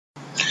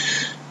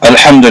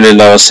الحمد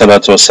لله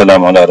والصلاة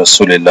والسلام على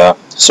رسول الله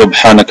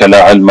سبحانك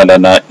لا علم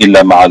لنا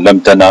إلا ما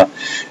علمتنا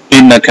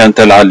إنك أنت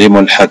العليم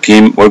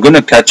الحكيم. We're going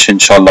to catch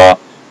inshallah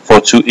for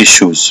two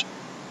issues.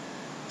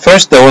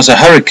 First, there was a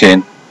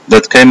hurricane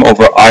that came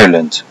over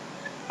Ireland,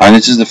 and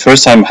it is the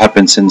first time it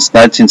happened since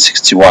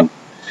 1961,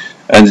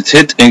 and it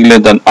hit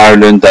England and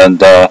Ireland, and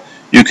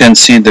you can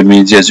see in the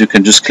media, you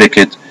can just click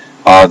it,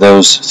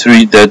 those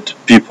 3 dead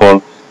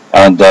people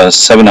and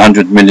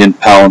 700 million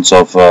pounds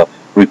of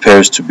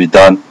repairs to be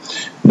done.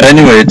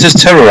 Anyway, it is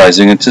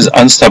terrorizing, it is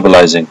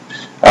unstabilizing,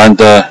 and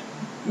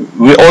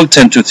we all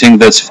tend to think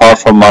that's far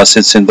from us,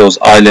 it's in those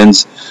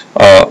islands,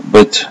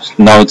 but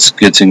now it's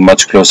getting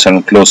much closer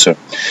and closer.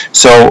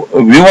 So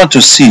we want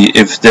to see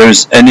if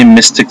there's any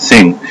mystic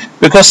thing,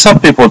 because some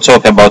people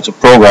talk about a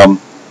program,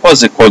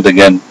 what's it called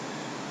again,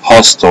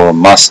 host or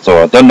must,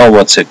 or I don't know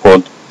what's it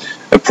called,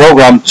 a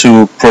program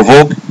to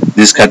provoke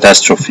these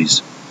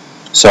catastrophes.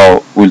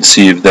 So we'll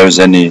see if there's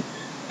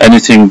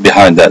anything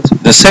behind that.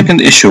 The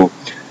second issue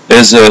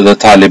is the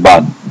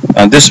Taliban,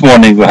 and this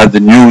morning we had the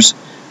news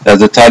that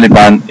the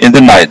Taliban in the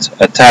night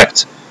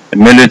attacked a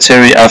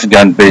military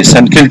Afghan base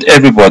and killed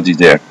everybody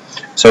there.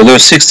 So there were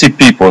 60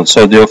 people.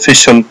 So the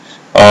official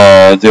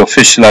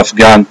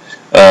Afghan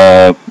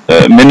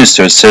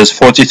minister says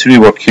 43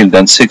 were killed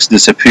and 6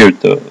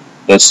 disappeared.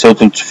 That's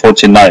total to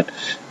 49.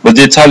 But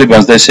the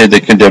Taliban, they say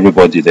they killed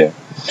everybody there.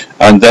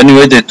 And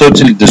anyway, they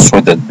totally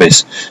destroyed that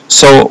base.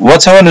 So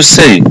what I want to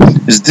say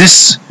is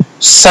this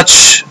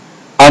such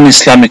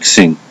un-Islamic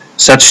thing,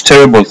 such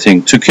terrible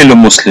thing, to kill a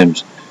Muslim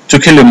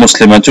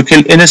and to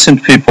kill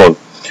innocent people,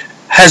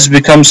 has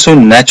become so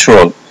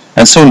natural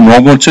and so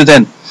normal to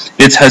them.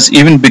 It has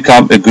even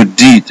become a good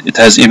deed. It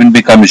has even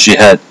become a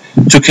jihad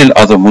to kill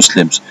other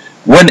Muslims.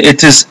 When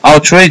it is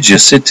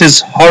outrageous, it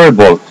is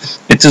horrible,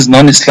 it is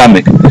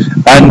non-Islamic.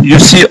 And you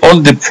see all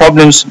the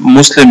problems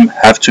Muslims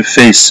have to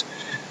face,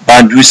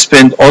 and we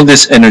spend all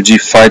this energy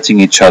fighting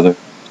each other,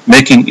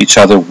 making each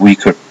other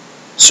weaker.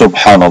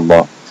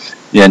 Subhanallah.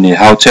 Yani,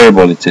 how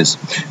terrible it is.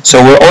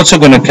 So we're also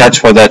going to catch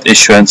for that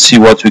issue and see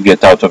what we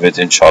get out of it,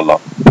 inshallah.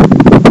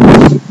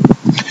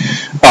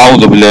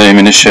 أعوذ بالله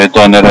من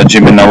الشيطان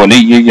الرجيم إن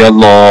وليي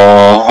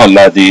الله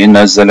الذي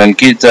نزل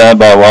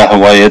الكتاب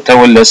وهو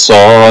يتولى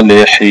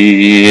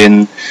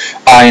الصالحين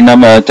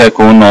أينما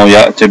تكونوا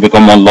يأتي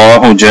بكم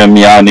الله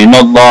جميعا إن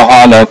الله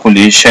على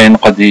كل شيء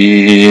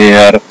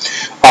قدير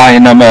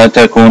أينما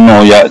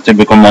تكونوا يأتي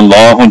بكم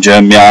الله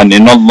جميعا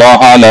إن الله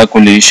على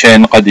كل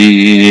شيء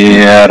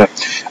قدير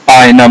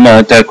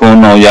أينما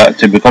تكونوا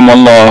يأتي بكم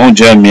الله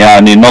جميعا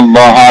إن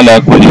الله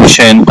على كل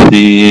شيء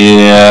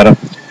قدير.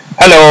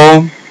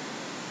 Hello.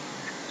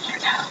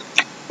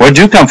 Where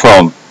do you come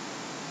from?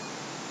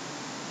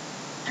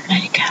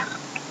 America.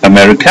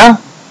 America?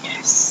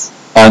 Yes.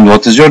 And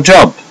what is your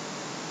job?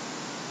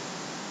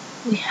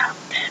 We help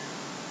them.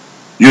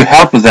 You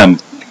help them?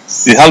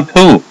 Yes. You help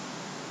who?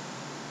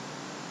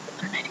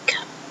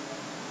 America.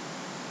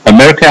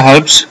 America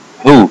helps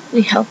who?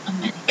 We help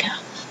America.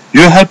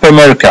 You help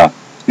America.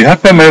 You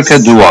help America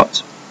do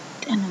what?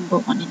 They're number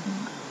 1 in the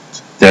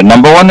world. They're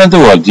number 1 in the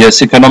world.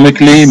 Yes,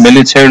 economically,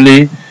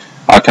 militarily,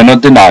 I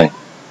cannot deny.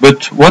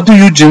 But what do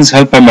you Jinns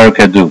help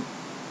America do?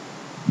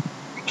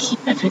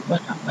 Keep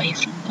everyone away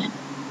from them.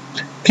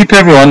 Keep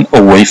everyone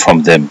away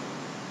from them.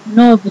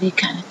 Nobody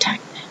can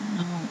attack them.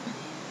 Nobody.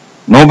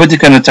 Nobody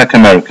can attack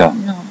America.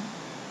 No.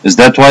 Is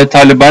that why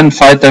Taliban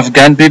fight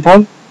Afghan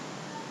people?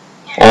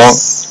 Yes. Or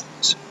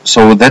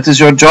so that is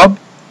your job?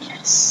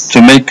 Yes.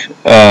 To make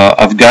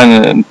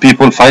Afghan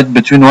people fight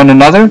between one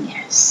another?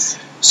 Yes.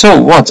 So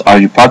what? Are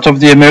you part of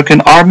the American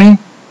army?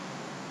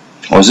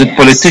 Or is it Yes.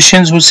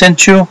 politicians who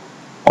sent you?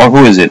 Or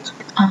who is it?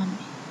 Army.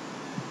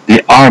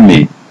 The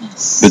army.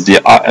 Yes. But the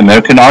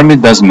American army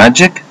does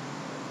magic?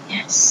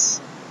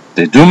 Yes.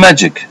 They do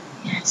magic.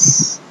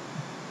 Yes.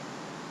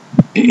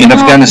 In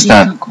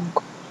Afghanistan. Nobody can come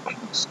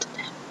close to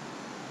them.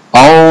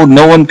 Oh,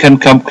 no one can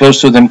come close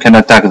to them, can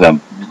attack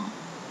them. No.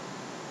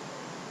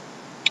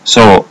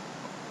 So,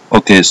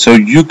 okay, so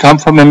you come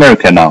from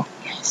America now.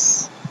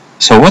 Yes.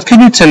 So what can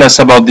you tell us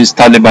about this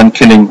Taliban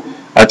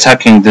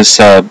attacking this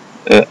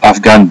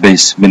Afghan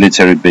base,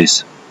 military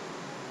base?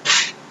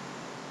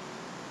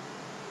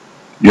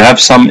 You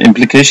have some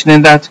implication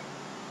in that?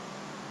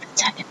 The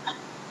Taliban.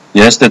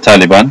 Yes, the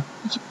Taliban.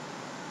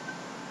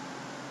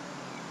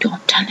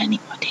 Don't tell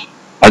anybody.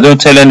 I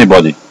don't tell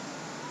anybody.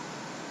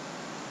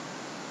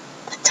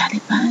 The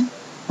Taliban.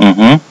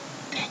 Mm-hmm.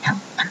 They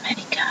help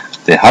America.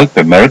 They help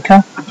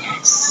America?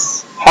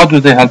 Yes. How do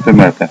they help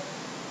America?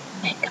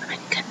 Make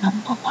America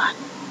number 1.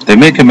 They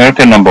make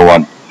America number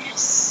 1.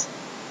 Yes.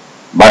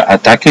 By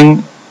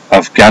attacking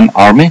Afghan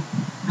army?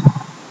 No.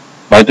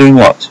 By doing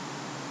what?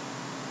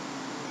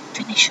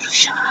 Finish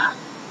Russia.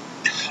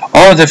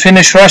 Oh, they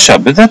finished Russia,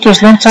 but that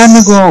was long time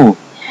ago.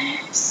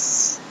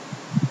 Yes.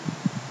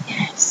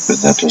 Yes.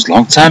 But that was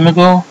long time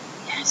ago.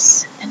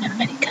 Yes. And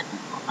America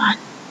number 1.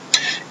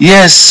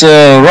 Yes,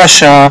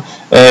 Russia,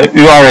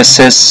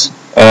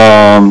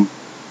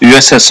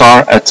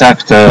 USSR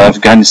attacked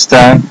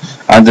Afghanistan,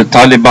 and the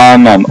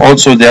Taliban and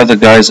also the other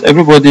guys,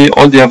 everybody,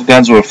 all the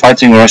Afghans were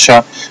fighting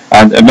Russia,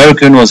 and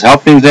American was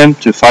helping them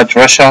to fight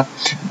Russia,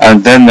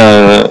 and then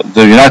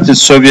the United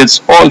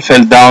Soviets all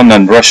fell down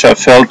and Russia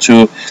fell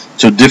to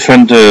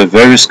different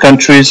various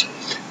countries,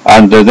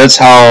 and that's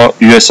how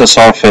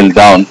USSR fell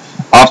down.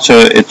 After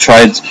it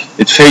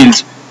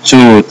failed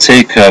to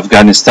take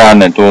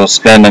Afghanistan, and was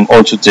planning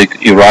also to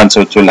take Iran,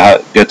 so to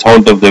get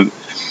hold of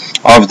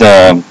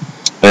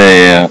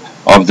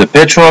the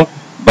petrol.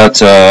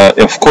 But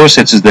of course,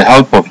 it is the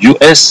help of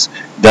US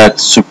that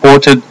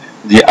supported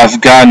the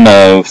Afghan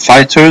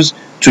fighters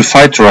to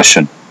fight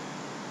Russian.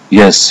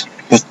 Yes,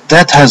 but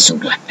that has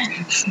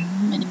weapons,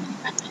 many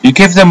weapons. You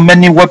gave them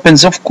many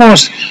weapons, of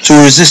course, to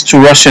resist to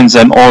Russians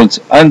and all,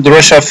 and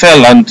Russia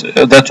fell, and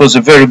that was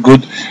a very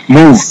good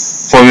move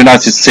for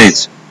United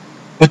States.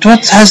 But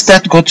what has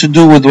that got to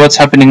do with what's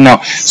happening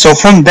now? So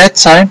from that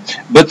time,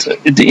 but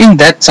in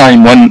that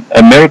time when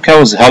America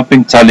was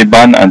helping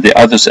Taliban and the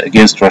others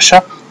against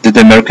Russia, did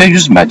America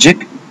use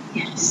magic?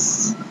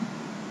 Yes.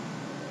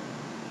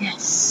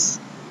 Yes.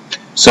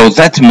 So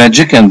that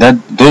magic and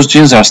those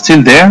genes are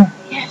still there?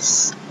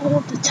 Yes,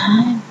 all the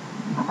time.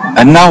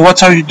 And now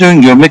what are you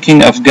doing? You're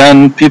making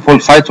Afghan people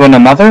fight one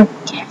another?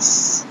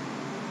 Yes.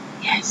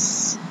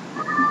 Yes.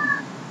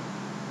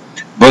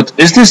 But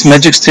is this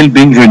magic still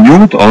being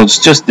renewed, or it's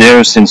just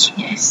there since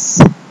Yes.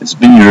 it's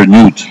been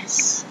renewed?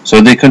 Yes. So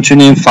they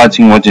continue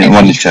fighting one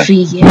each other. 3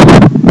 years.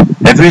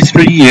 Every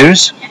 3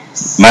 years,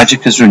 Yes.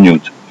 magic is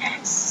renewed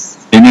Yes.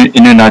 in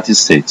the United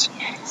States.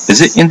 Yes.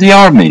 Is it in the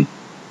army?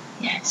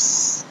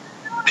 Yes.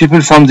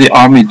 People from the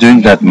army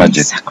doing that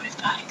magic.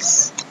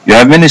 Sacrifice. You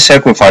have many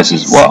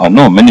sacrifices. Yes. Well,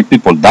 no, many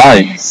people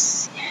die.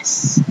 Yes.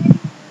 Yes.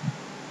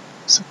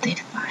 So they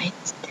fight.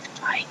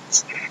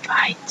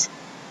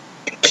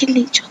 They kill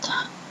each other.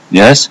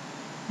 Yes?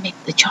 Make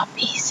the job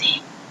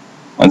easy.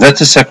 And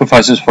that is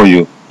sacrifices for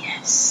you.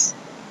 Yes.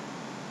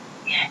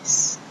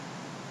 Yes.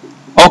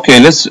 Okay,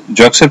 do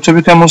you accept to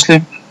become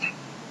Muslim?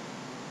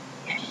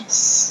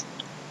 Yes.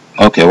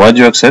 Okay, why do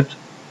you accept?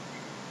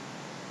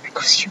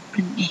 Because you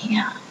bring me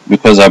here.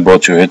 Because I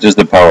brought you here. It is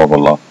the power of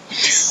Allah.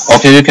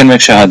 Okay, you can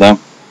make shahada.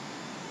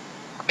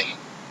 Okay.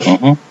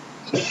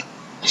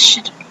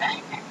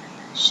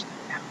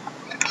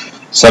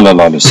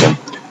 Sallallahu Alaihi Wasallam.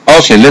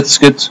 Okay,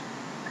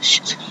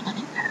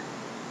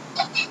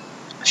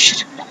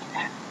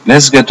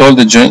 let's get all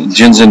the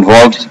jinns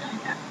involved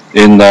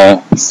in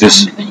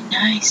this. Very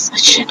nice.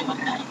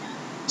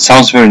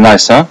 Sounds very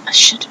nice, huh?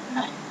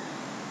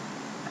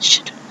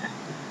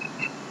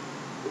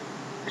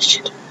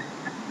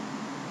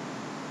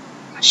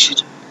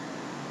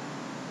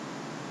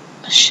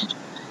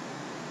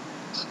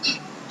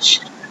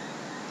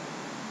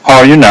 How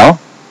are you now?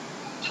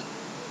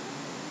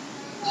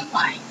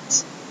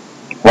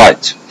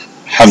 White.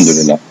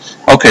 Alhamdulillah.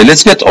 Okay,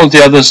 let's get all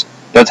the others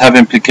that have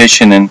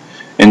implication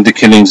in the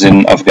killings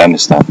in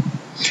Afghanistan.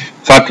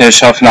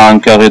 فكشفنا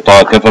عنك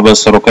غطاءك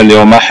فبصرك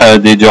اليوم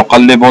حديد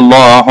يقلب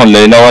الله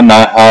الليل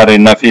والنهار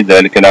إن في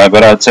ذلك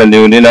العبرات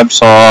لأولي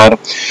الأبصار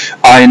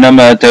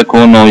أينما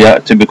تكونوا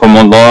يأتي بكم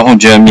الله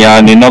جميعا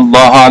إن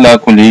الله على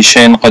كل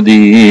شيء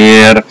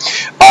قدير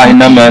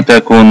أينما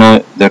تكونوا.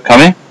 They're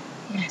coming?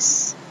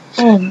 Yes.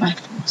 All my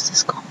force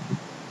is gone.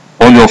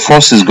 All your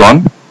force is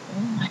gone?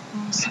 All my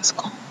force is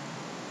gone.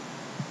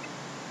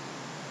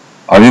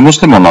 Are you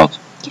Muslim or not?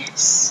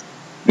 Yes.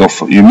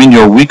 You mean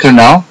you're weaker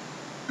now?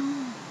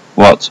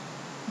 What?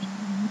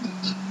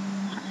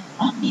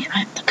 Army,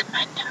 I'm the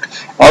commander.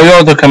 Oh,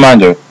 you're the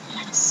commander.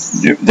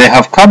 Yes. They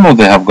have come or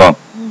they have gone?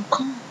 Oh,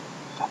 come.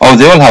 Oh,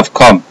 they all have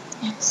come.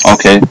 Yes.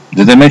 Okay.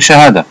 Did they make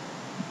shahada?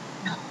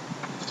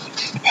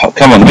 No.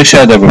 Come on, make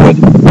shahada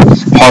everybody.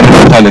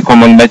 حرمت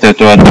عليكم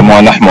الميتة والدم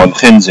ولحم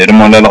الخنزير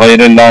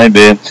للغير الله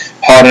به.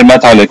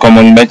 حرمت عليكم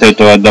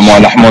الميتة والدم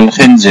ولحم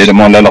الخنزير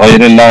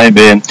للغير الله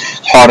به.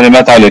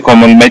 حرمت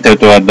عليكم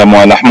الميتة والدم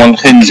ولحم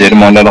الخنزير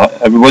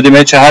Everybody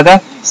made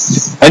shahada?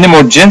 Yes. Any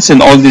more jinns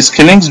in all these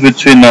killings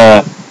between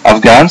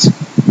Afghans?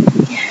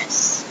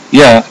 Yes.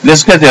 Yeah,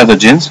 let's get the other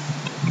jinns.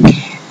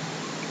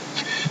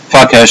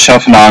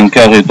 فكشفنا عنك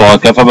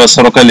غطاءك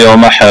فبصرك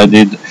اليوم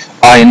حديد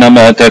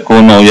أينما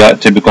تكونوا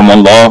يأتي بكم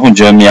الله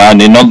جميعا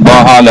إن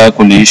الله على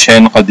كل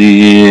شيء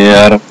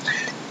قدير.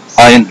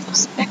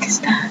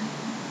 Uzbekistan.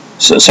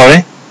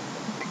 Sorry?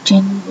 The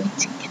jinn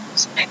waiting in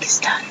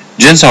Uzbekistan.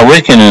 Jinns are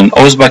waking in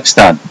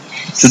Uzbekistan.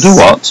 Yes. To do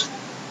what?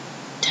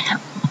 To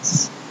help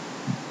us.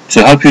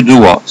 To help you do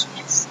what?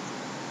 Yes.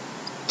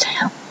 To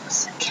help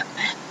us kill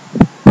them.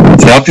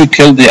 To help you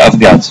kill the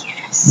Afghans.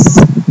 Yes.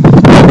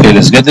 Okay,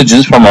 let's get the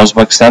jinns from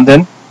Uzbekistan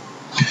then.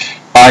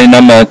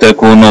 أينما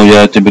تكونوا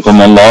يأتي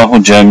بكم الله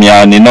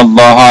جميعا إن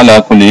الله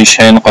على كل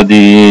شيء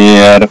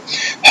قدير.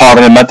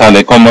 حرمت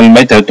عليكم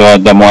الميتة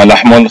والدم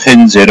ولحم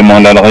الخنزير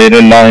للغير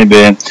الله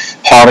به.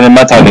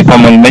 حرمت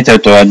عليكم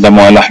الميتة والدم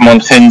ولحم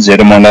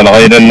الخنزير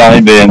للغير الله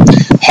به.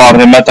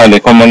 حرمت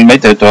عليكم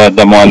الميتة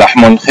والدم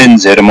ولحم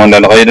الخنزير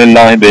للغير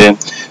الله به.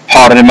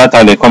 حرمت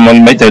عليكم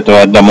الميتة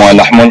والدم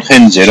ولحم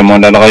الخنزير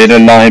للغير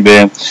الله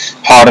به.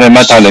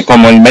 حرمت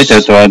عليكم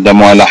الميتة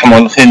والدم ولحم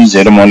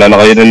الخنزير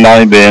للغير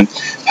الله به.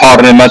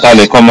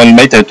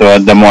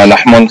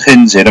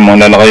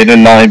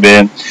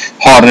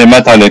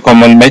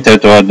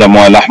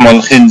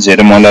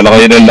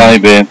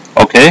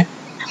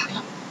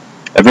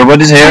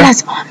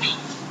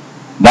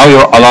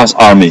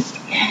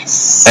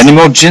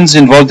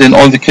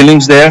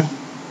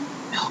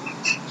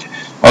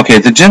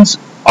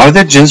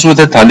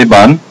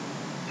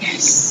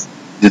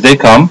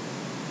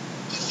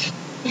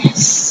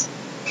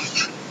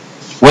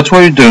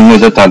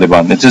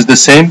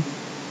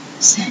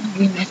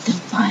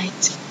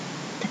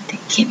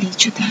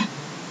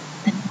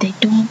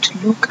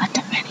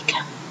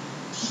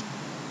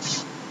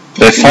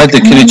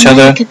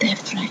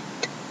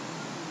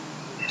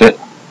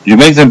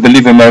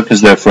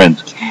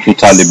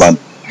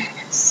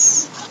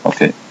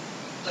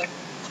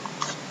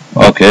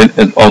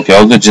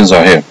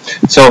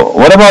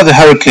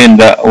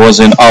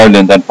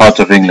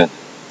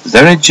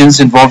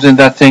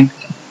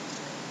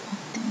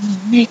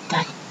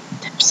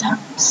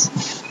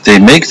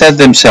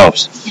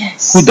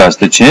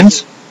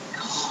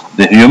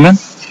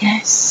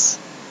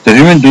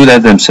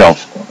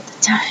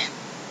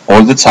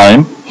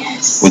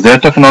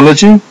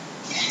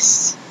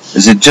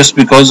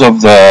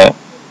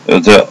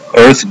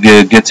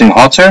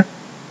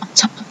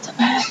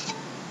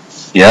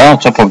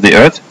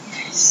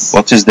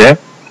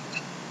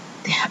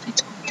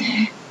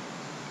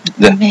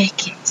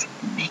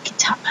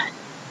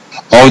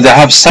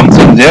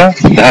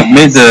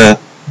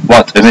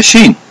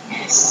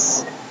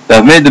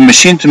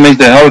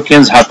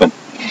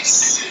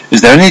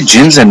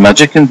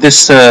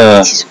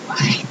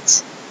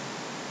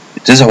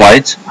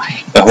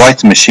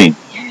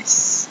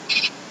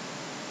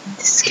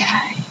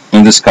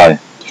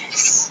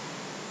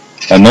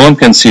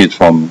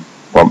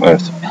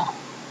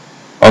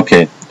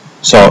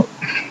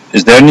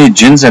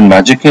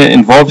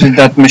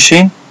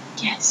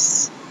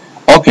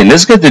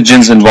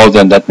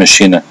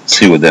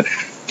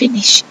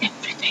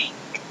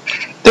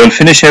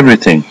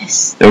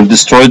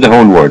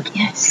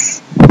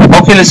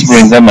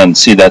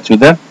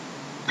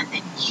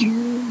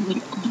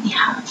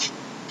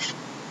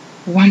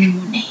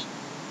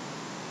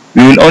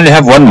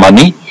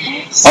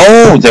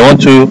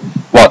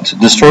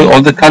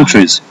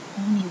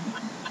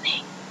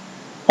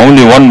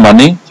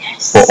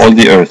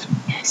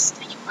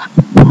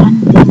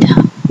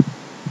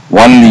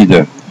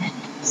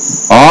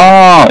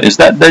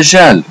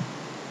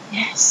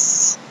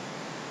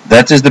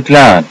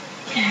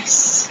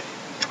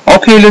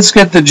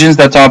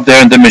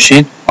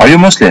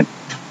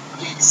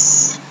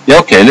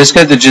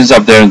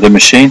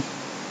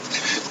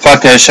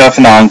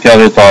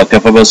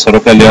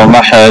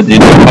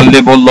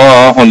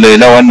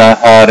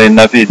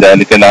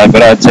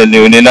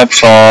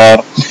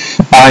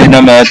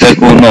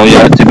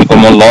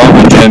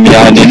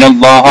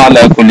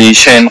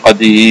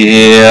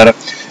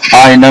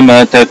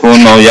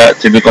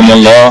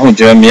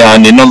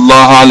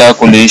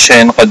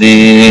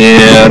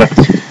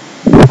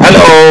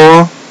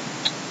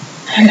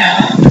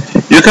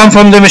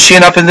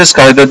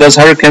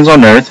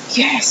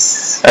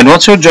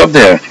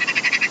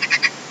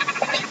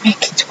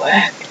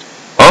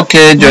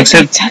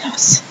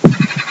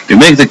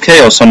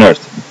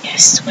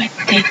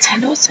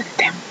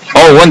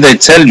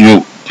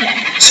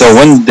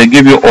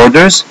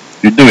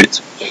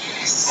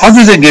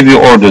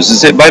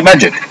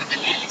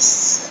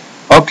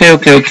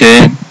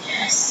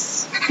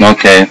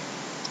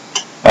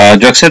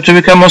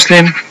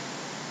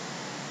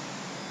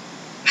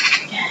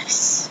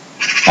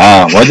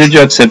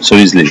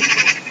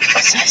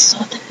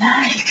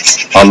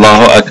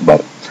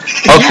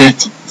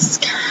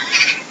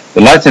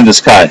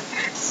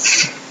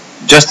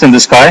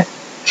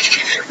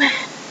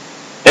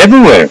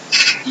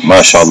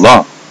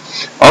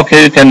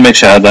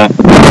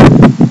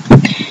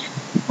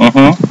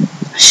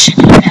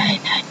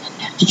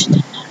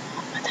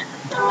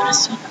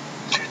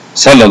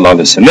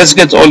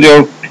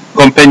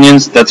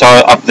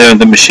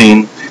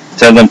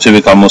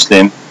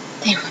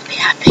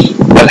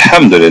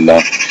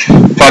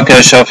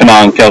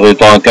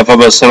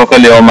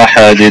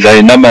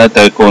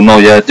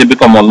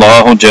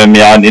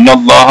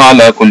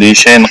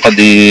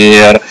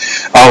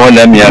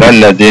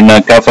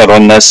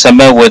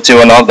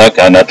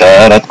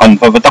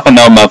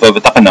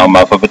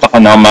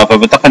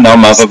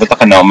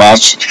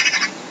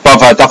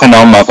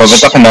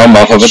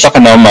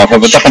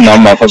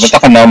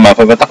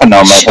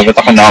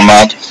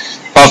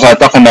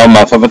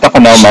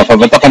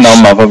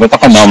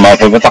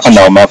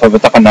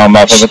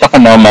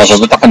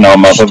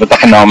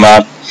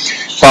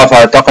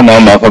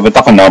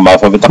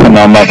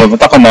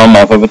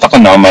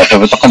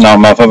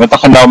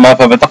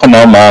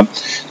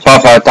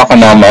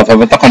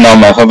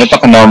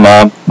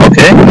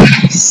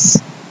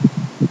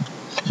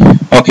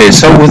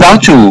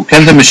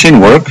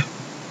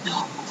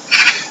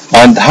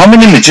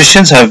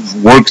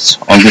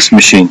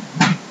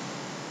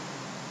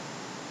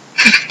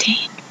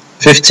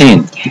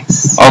 15.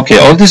 Yes. Okay,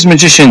 all these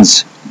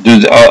magicians,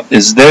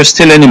 is there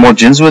still any more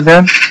jinns with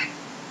them?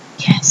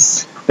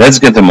 Yes. Let's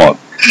get them all.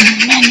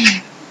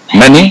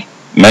 Many.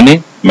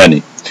 Many.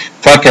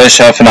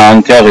 فكشفنا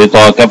عنك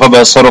غطاك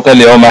فبصرك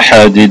اليوم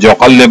حديد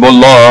يقلب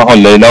الله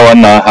الليل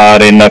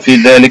والنهار إن في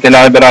ذلك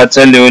العبرة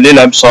لأولي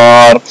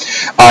الأبصار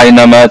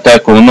أينما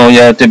تكونوا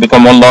يأتي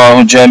بكم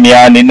الله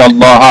جميعا إن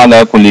الله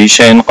على كل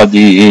شيء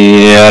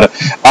قدير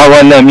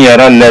أولم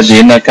يرى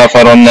الذين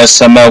كفروا أن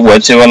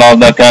السماوات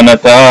والأرض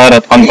كانتا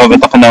رتقا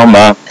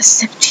ففتقناهما.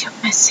 Accept your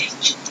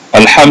message.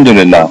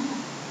 Alhamdulillah.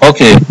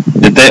 Okay,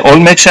 did they all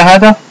make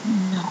shahada?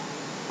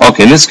 No.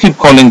 Okay, let's keep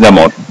calling them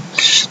all.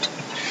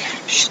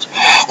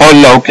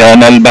 قل لو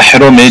كان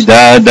البحر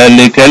مدادا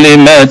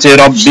لكلمات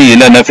ربي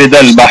لنفد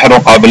البحر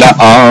قبل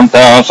أن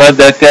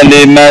تنفد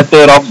كلمات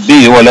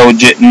ربي ولو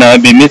جئنا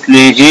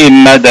بمثله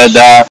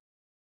مددا